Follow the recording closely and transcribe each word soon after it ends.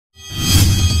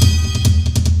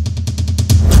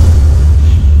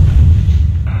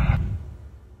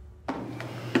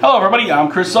Hello everybody, I'm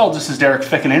Chris Sold. This is Derek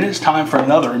Ficken, and it's time for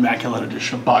another Immaculate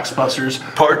Edition of Box Busters.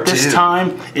 Part 2. This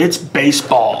time, it's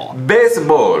baseball.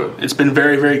 Baseball. It's been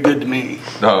very, very good to me.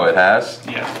 Oh, it has?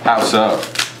 Yeah. How so?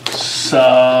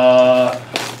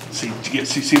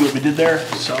 See what we did there?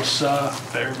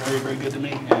 Very, very, very good to me.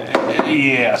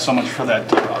 Yeah, so much for that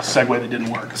segue that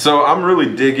didn't work. So I'm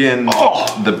really digging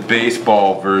the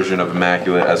baseball version of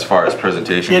Immaculate as far as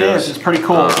presentation goes. It is, it's pretty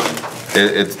cool.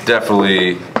 It's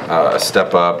definitely a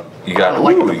step up. You got,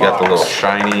 you got the little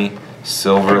shiny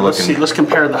silver looking. Let's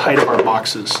compare the height of our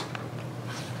boxes.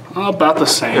 About the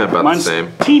same. Yeah, about Mine's the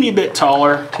same. Teeny bit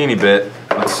taller. Teeny bit.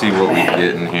 Let's see what we get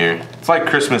in here. It's like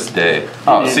Christmas Day.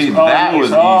 Oh, see, that that was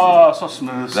easy. Oh, so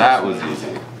smooth. That was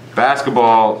easy.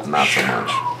 Basketball, not so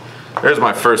much. There's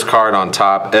my first card on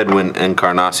top, Edwin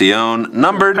Encarnacion,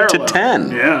 numbered to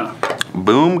 10. Yeah.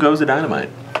 Boom goes the dynamite.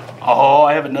 Oh,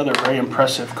 I have another very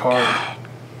impressive card.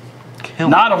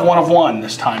 Not of 1 of 1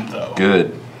 this time, though. Good.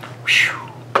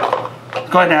 Whew. Go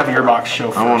ahead and have your box show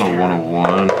first. I want a 1 of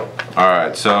 1. All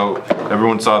right, so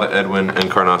everyone saw the Edwin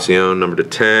Encarnacion, number to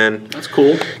 10. That's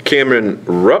cool. Cameron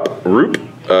Roop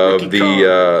of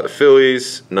the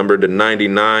Phillies, numbered to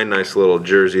 99. Nice little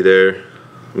jersey there.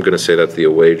 I'm going to say that's the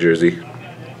away jersey.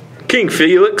 King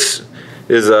Felix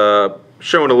is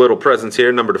showing a little presence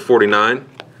here, number to 49.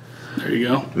 There you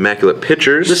go. Immaculate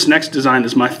Pitchers. This next design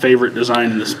is my favorite design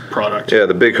in this product. Yeah,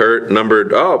 the Big Hurt,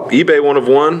 numbered, eBay 1 of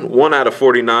 1, 1 out of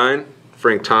 49.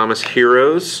 Frank Thomas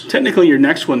Heroes. Technically, your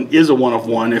next one is a 1 of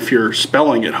 1 if you're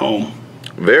spelling at home.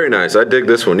 Very nice. I dig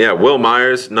this one. Yeah, Will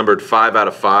Myers, numbered 5 out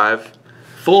of 5.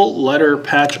 Full letter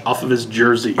patch off of his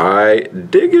jersey. I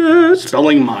dig it.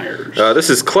 Spelling Myers. This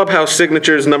is Clubhouse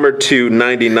Signatures, numbered to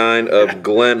 99 of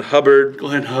Glenn Hubbard.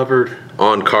 Glenn Hubbard.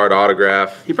 On card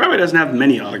autograph. He probably doesn't have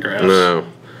many autographs.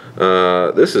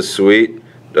 No. This is sweet.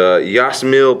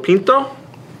 Yasmil Pinto.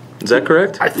 Is that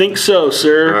correct? I think so,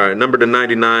 sir. All right, number to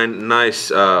 99. Nice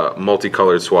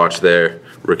multicolored swatch there.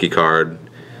 Rookie card.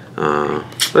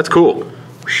 That's cool.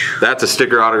 That's a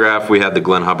sticker autograph. We had the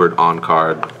Glenn Hubbard on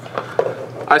card.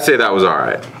 I say that was all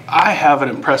right. I have an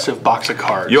impressive box of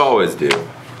cards. You always do.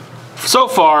 So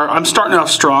far, I'm starting off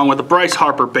strong with a Bryce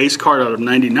Harper base card out of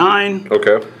 99.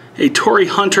 Okay. A Torrey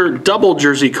Hunter double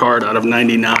jersey card out of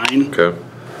 99. Okay.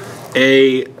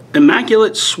 A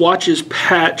Immaculate Swatches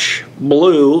patch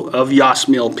blue of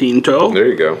Yasmil Pinto. There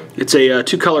you go. It's a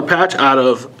 2-color patch out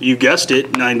of, you guessed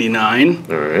it, 99.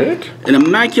 All right. An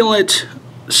Immaculate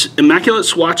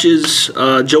Swatches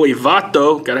Joey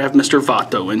Votto. Gotta have Mr.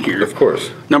 Votto in here. Of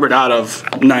course. Numbered out of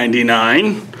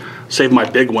 99. Save my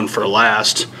big one for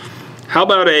last. How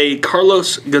about a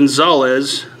Carlos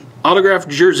Gonzalez autographed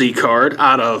jersey card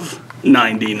out of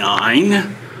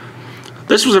 99.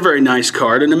 This was a very nice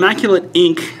card. An Immaculate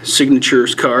Ink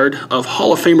Signatures card of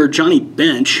Hall of Famer Johnny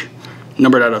Bench,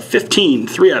 numbered out of 15,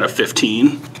 3 out of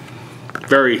 15.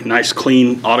 Very nice,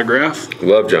 clean autograph.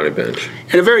 Love Johnny Bench.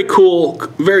 And a very cool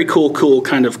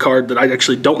kind of card that I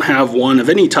actually don't have one of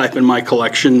any type in my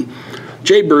collection.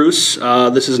 Jay Bruce.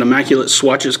 This is an Immaculate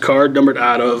Swatches card, numbered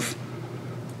out of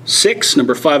 6,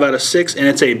 number 5 out of 6, and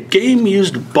it's a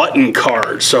game-used button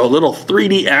card. So a little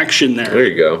 3D action there. There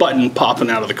you go. Button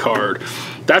popping out of the card.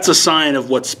 That's a sign of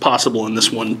what's possible in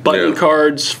this one. Button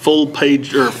cards, full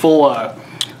page or full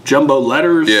jumbo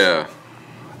letters. Yeah.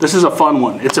 This is a fun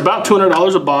one. It's about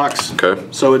 $200 a box. Okay.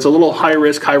 So it's a little high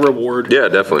risk, high reward. Yeah,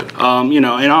 definitely. You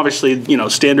know, and obviously, you know,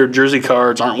 standard jersey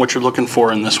cards aren't what you're looking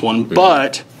for in this one,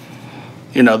 but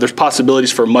you know, there's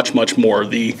possibilities for much, much more.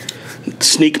 The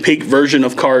sneak peek version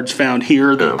of cards found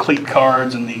here, the cleat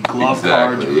cards and the glove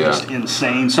cards are just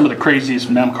insane. Some of the craziest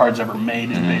mem cards ever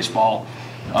made in baseball.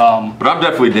 But I'm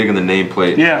definitely digging the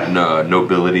nameplate. Yeah.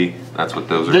 Nobility. That's what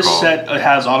those are called. This set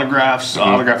has autographs,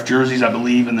 autographed jerseys, I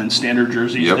believe, and then standard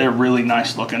jerseys. Yep. They're really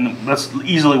nice looking. That's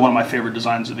easily one of my favorite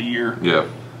designs of the year. Yeah.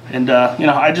 And you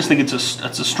know, I just think it's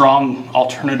a strong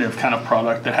alternative kind of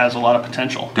product that has a lot of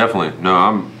potential. Definitely. No,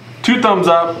 I'm 2 thumbs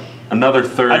up. Another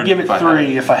 3rd. I'd give it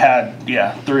 3 if I had.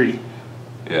 Yeah, 3.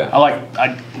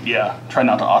 Yeah. Try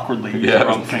not to awkwardly use the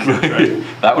wrong fingers,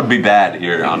 right? That would be bad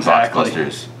here on Box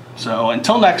Busters. So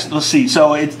until next, let's see.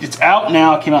 So it's out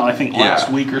now. It came out, I think, last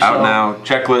week or so. Out now.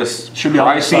 Checklist. Should be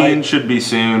on the site. Should be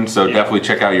soon. So definitely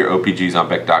check out your OPGs on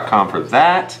Beck.com for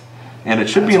that. And it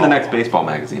should be in the next baseball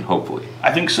magazine, hopefully.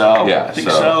 I think so. Yeah, I think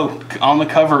so. On the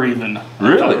cover, even.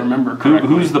 Really? If I remember correctly.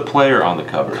 Who's the player on the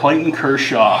cover? Clayton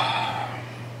Kershaw.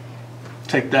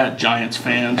 Take that, Giants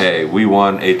fans. Hey, we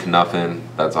won 8-0.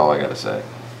 That's all I got to say.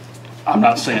 I'm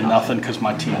not saying nothing because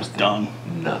my team's done.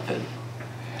 Nothing.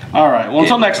 All right. Well,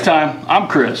 until next time, I'm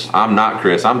Chris. I'm not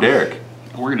Chris. I'm Derek.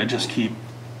 We're going to just keep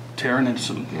tearing into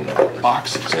some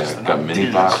boxes. Yeah, got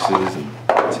mini boxes and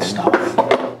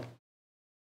Stop.